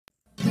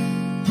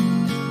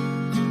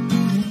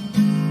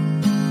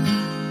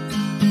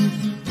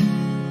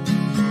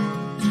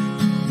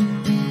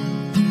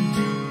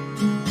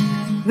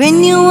When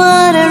you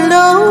are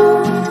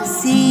alone,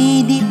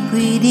 see deep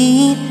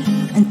within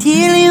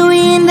until you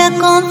win the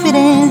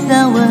confidence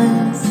that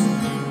was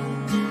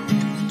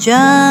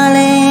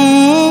challenging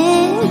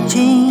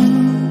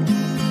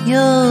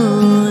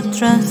your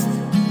trust.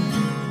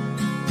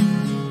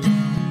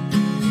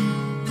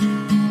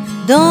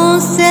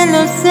 Don't sell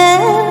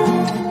yourself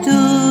to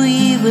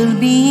evil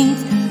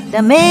beings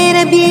that made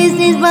a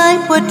business by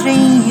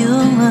portraying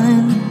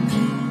human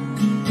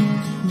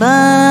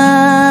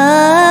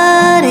bodies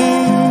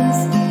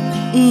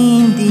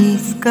in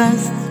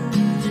disgust.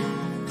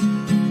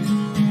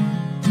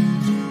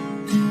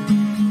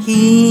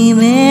 Him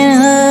and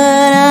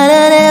her are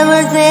the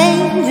devil's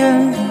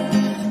angels,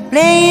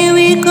 playing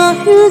with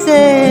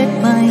confused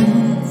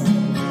minds,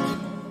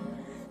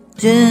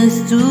 just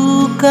to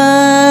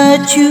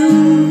catch you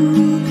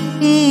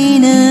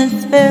in a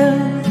spell.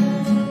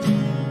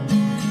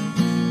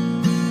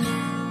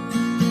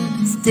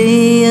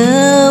 Stay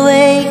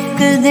awake,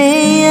 'cause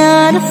they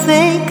are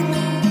fake.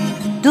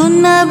 Do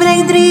not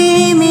break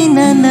dream in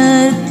an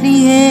earthly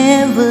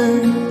heaven,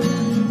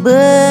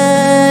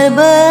 but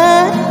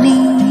me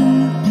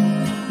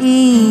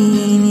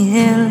in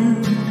hell.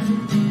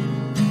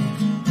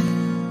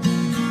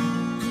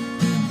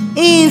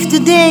 If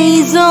today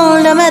is all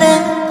that matter,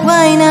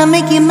 why not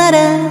make it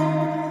matter?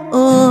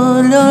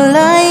 All your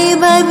life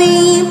by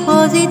being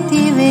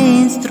positive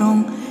and strong.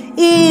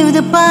 If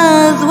the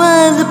past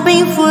was a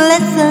painful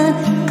lesson,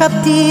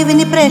 captive in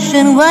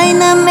depression, why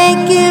not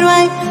make it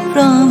right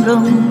from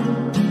wrong?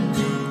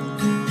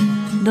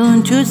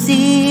 Don't you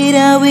see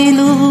that we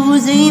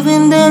lose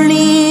even the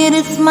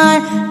little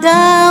smile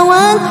that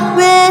once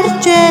were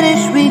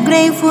cherished with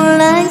grateful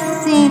eyes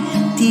and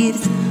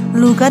tears?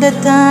 Look at the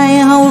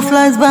time, how it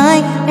flies by,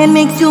 and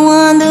makes you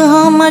wonder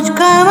how much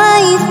karma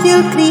is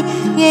still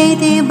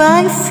created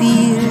by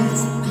fears.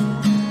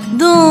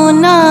 Do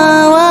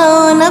not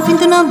owe nothing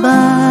to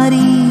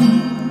nobody,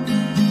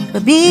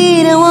 but be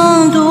the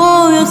one to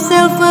owe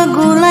yourself a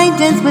good life,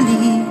 just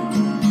believe.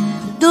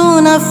 Do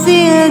not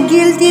feel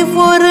guilty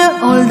for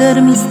all the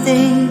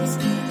mistakes,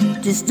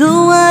 just do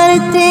what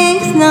it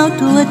takes now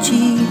to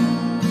achieve.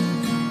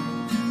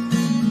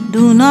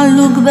 Do not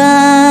look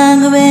back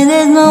when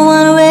there's no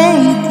one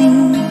waiting,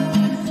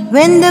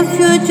 when the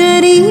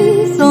future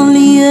is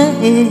only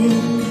ahead.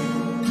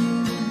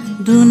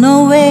 Do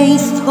not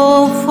waste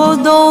hope for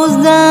those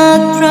that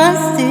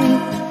trusted.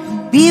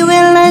 Be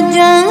well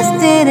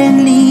adjusted and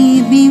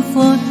leave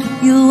before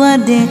you are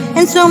dead.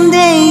 And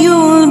someday you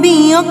will be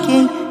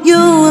okay,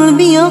 you will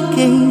be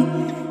okay,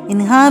 and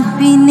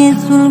happiness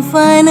will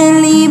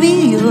finally be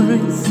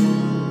yours.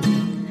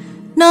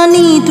 No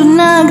need to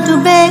knock to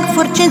beg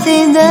for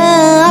chances, the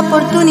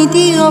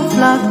opportunity of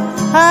luck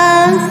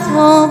has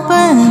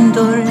opened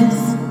doors.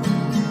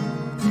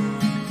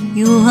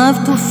 You have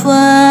to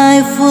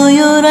fight for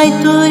your right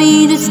to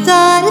reach the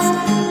stars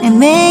and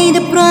make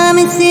the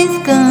promises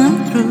come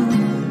true.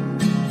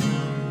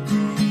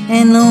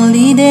 And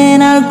only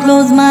then I'll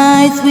close my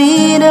eyes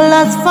with the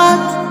last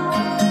thought.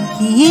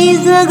 He is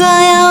the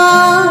guy I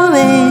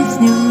always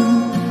knew.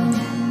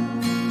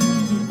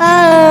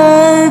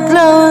 I'll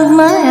close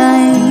my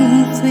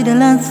eyes with the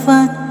last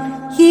thought.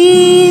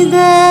 He's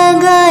the